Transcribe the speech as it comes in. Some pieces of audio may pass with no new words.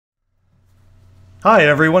Hi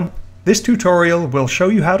everyone! This tutorial will show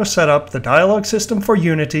you how to set up the dialog system for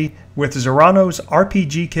Unity with Zerano's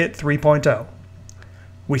RPG-Kit 3.0.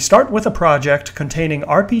 We start with a project containing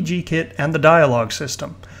RPG-Kit and the dialog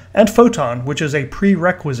system, and Photon, which is a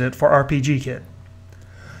prerequisite for RPG-Kit.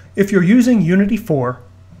 If you're using Unity 4,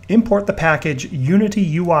 import the package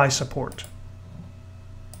Unity UI Support.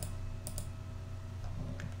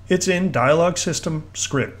 It's in Dialog System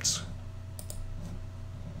Scripts.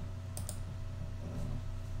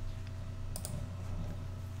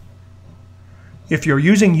 If you're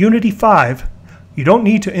using Unity 5, you don't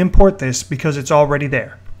need to import this because it's already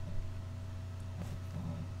there.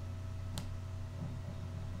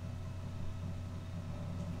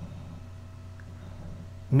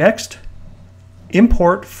 Next,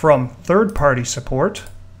 import from third-party support,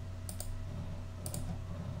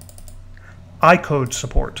 iCode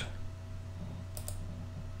support.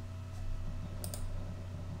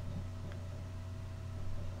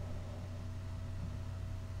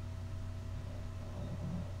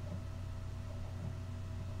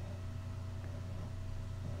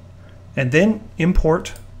 And then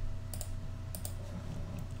import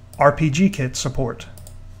RPG-Kit support.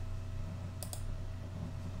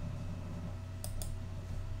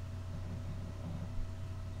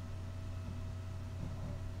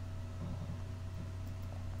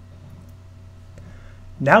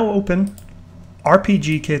 Now open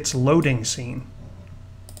RPG-Kit's loading scene.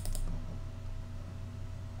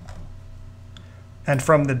 And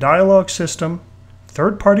from the Dialog System,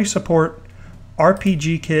 Third-Party Support,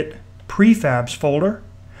 RPG-Kit Prefabs folder,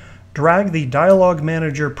 drag the Dialog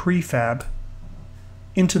Manager prefab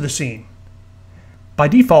into the scene. By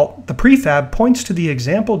default, the prefab points to the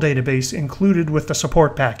example database included with the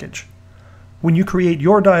support package. When you create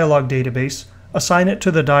your dialog database, assign it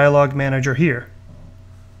to the Dialog Manager here.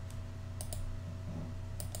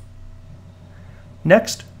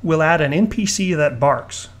 Next, we'll add an NPC that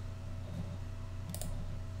barks.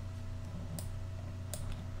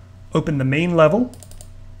 Open the main level,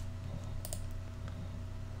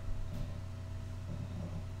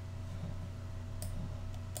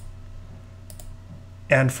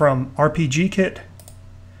 and from RPG-Kit,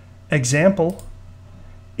 Example,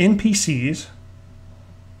 NPCs,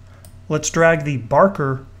 let's drag the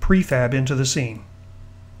Barker prefab into the scene.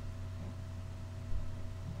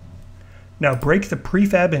 Now break the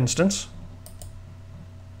prefab instance,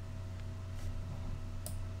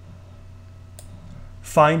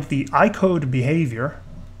 find the iCode behavior,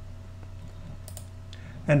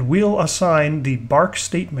 and we'll assign the bark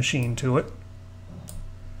state machine to it,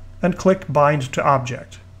 and click Bind to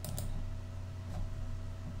Object.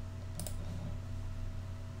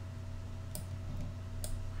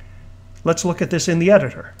 Let's look at this in the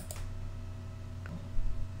editor.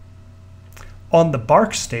 On the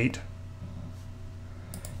bark state,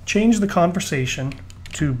 change the conversation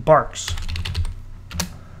to barks,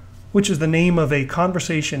 which is the name of a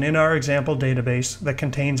conversation in our example database that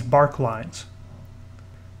contains bark lines.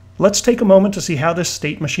 Let's take a moment to see how this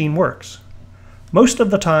state machine works. Most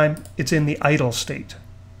of the time, it's in the idle state.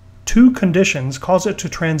 Two conditions cause it to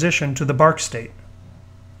transition to the bark state.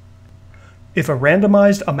 If a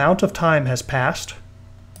randomized amount of time has passed,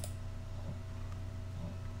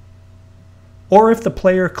 or if the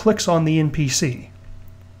player clicks on the NPC.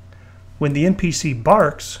 When the NPC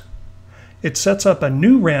barks, it sets up a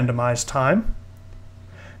new randomized time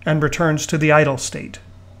and returns to the idle state.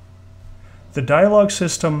 The dialog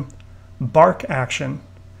system bark action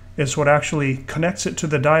is what actually connects it to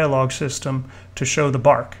the dialog system to show the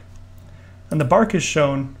bark. And the bark is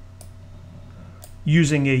shown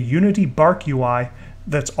using a Unity Bark UI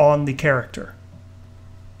that's on the character.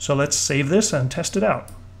 So let's save this and test it out.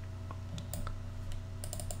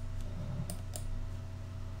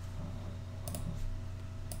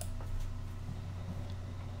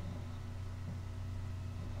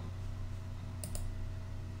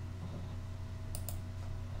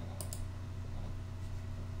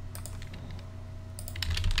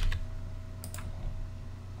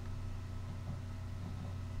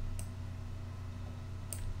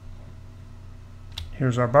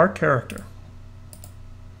 Here's our bark character.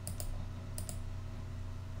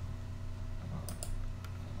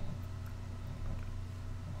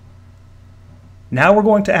 Now we're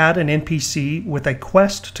going to add an NPC with a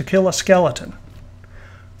quest to kill a skeleton.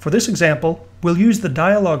 For this example, we'll use the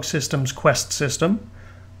Dialog System's quest system,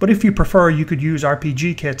 but if you prefer, you could use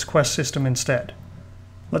RPG-Kit's quest system instead.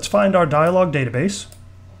 Let's find our dialog database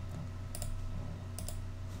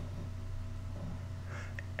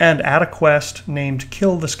and add a quest named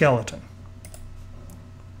Kill the Skeleton.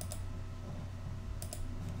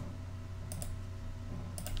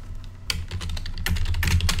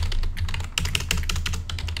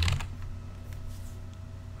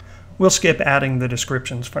 We'll skip adding the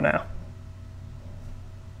descriptions for now.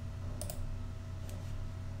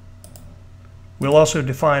 We'll also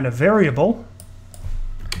define a variable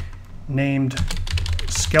named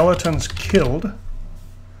skeletons killed,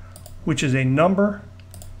 which is a number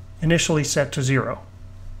initially set to 0.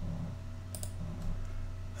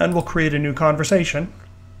 And we'll create a new conversation.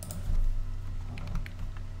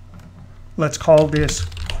 Let's call this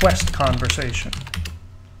quest conversation.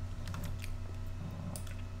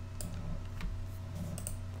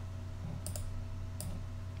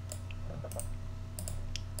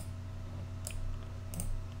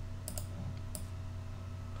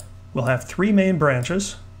 We'll have 3 main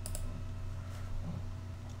branches.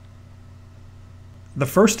 The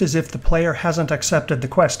first is if the player hasn't accepted the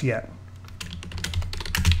quest yet.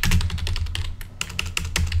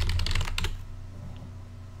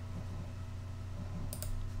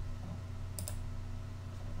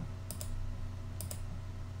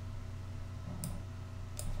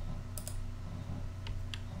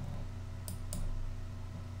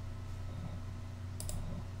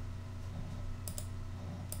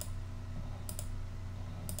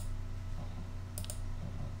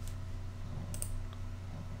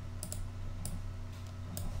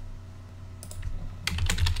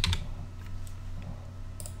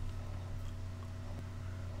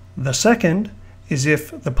 The second is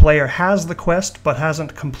if the player has the quest but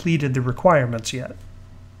hasn't completed the requirements yet.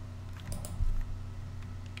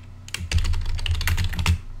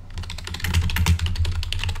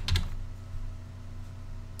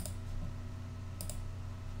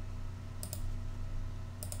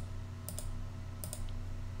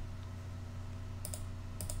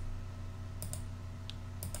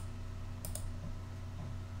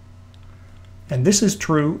 And this is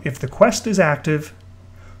true if the quest is active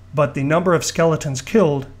but the number of skeletons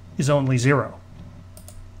killed is only 0.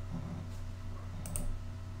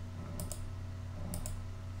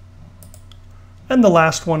 And the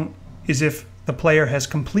last one is if the player has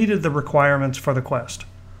completed the requirements for the quest.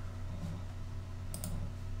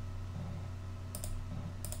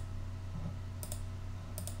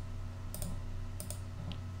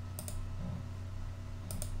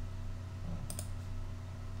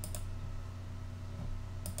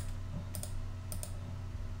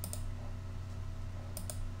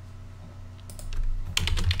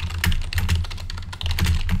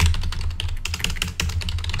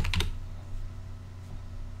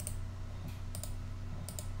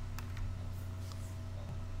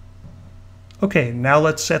 Okay, now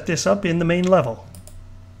let's set this up in the main level.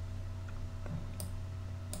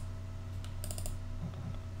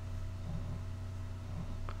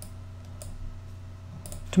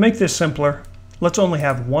 To make this simpler, let's only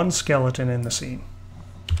have one skeleton in the scene.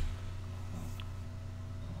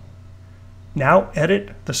 Now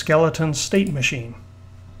edit the skeleton state machine.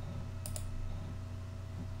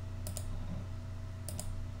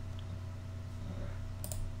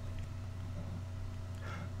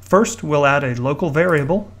 First, we'll add a local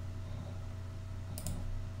variable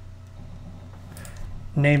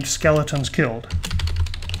named skeletons killed.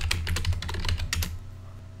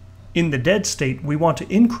 In the dead state, we want to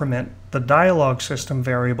increment the dialog system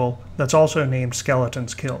variable that's also named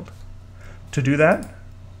skeletons killed. To do that,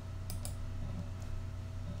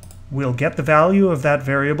 we'll get the value of that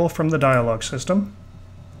variable from the dialog system.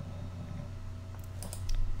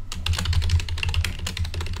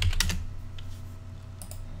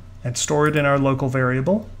 And store it in our local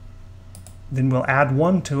variable. Then we'll add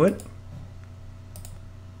 1 to it.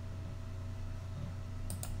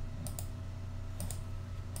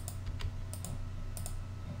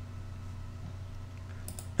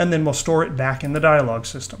 And then we'll store it back in the dialog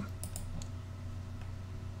system.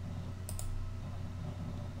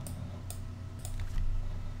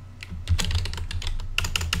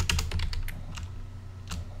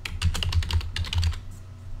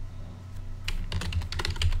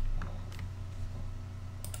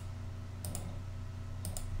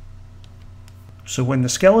 So when the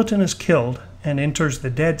skeleton is killed and enters the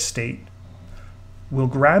dead state, we'll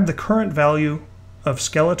grab the current value of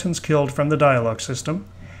skeletons killed from the dialog system,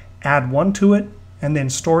 add 1 to it, and then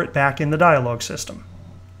store it back in the dialog system.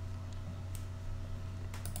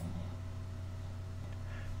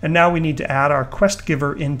 And now we need to add our quest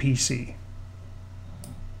giver NPC.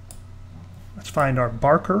 Let's find our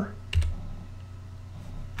Barker.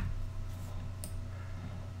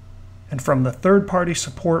 And from the third-party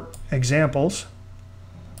support examples,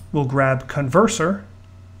 we'll grab Converser,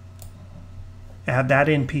 add that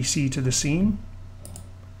NPC to the scene,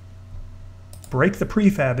 break the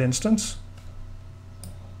prefab instance,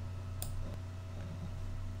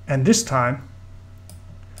 and this time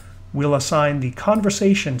we'll assign the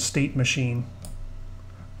conversation state machine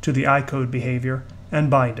to the iCode behavior and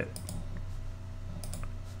bind it.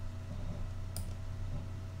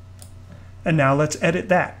 And now let's edit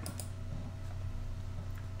that.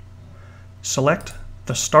 Select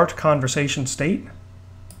the start conversation state,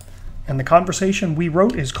 and the conversation we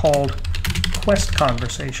wrote is called quest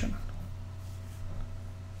conversation.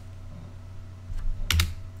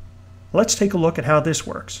 Let's take a look at how this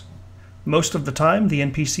works. Most of the time, the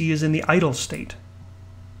NPC is in the idle state.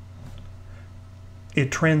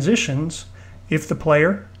 It transitions if the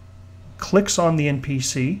player clicks on the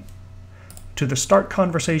NPC to the start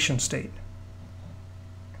conversation state.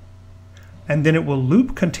 And then it will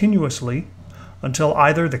loop continuously until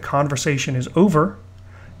either the conversation is over,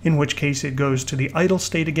 in which case it goes to the idle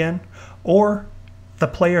state again, or the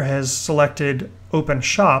player has selected Open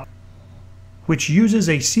Shop, which uses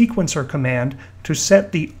a sequencer command to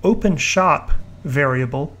set the Open Shop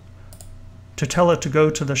variable to tell it to go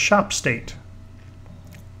to the shop state.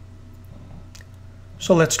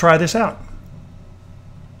 So let's try this out.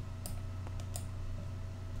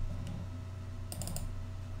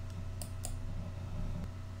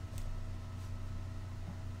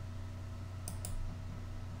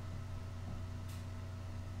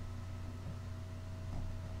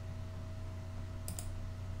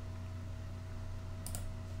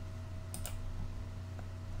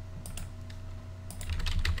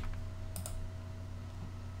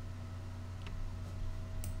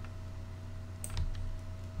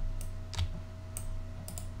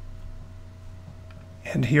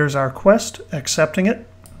 And here's our quest, accepting it.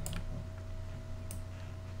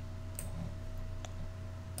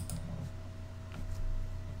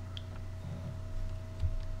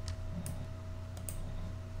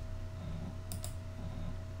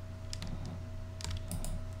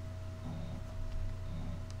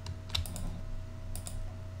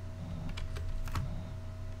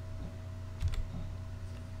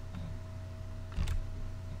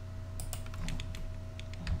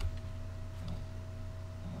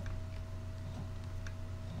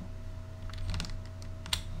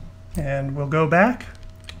 And we'll go back.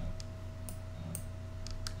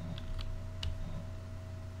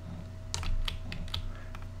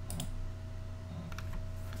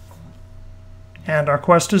 And our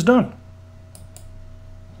quest is done.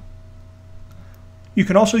 You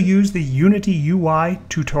can also use the Unity UI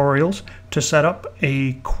tutorials to set up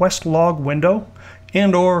a quest log window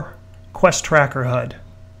and/or quest tracker HUD.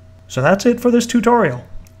 So that's it for this tutorial.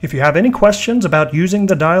 If you have any questions about using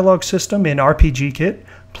the dialogue system in RPG-Kit,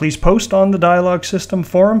 please post on the Dialogue System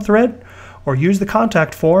forum thread or use the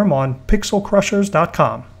contact form on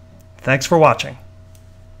pixelcrushers.com. Thanks for watching.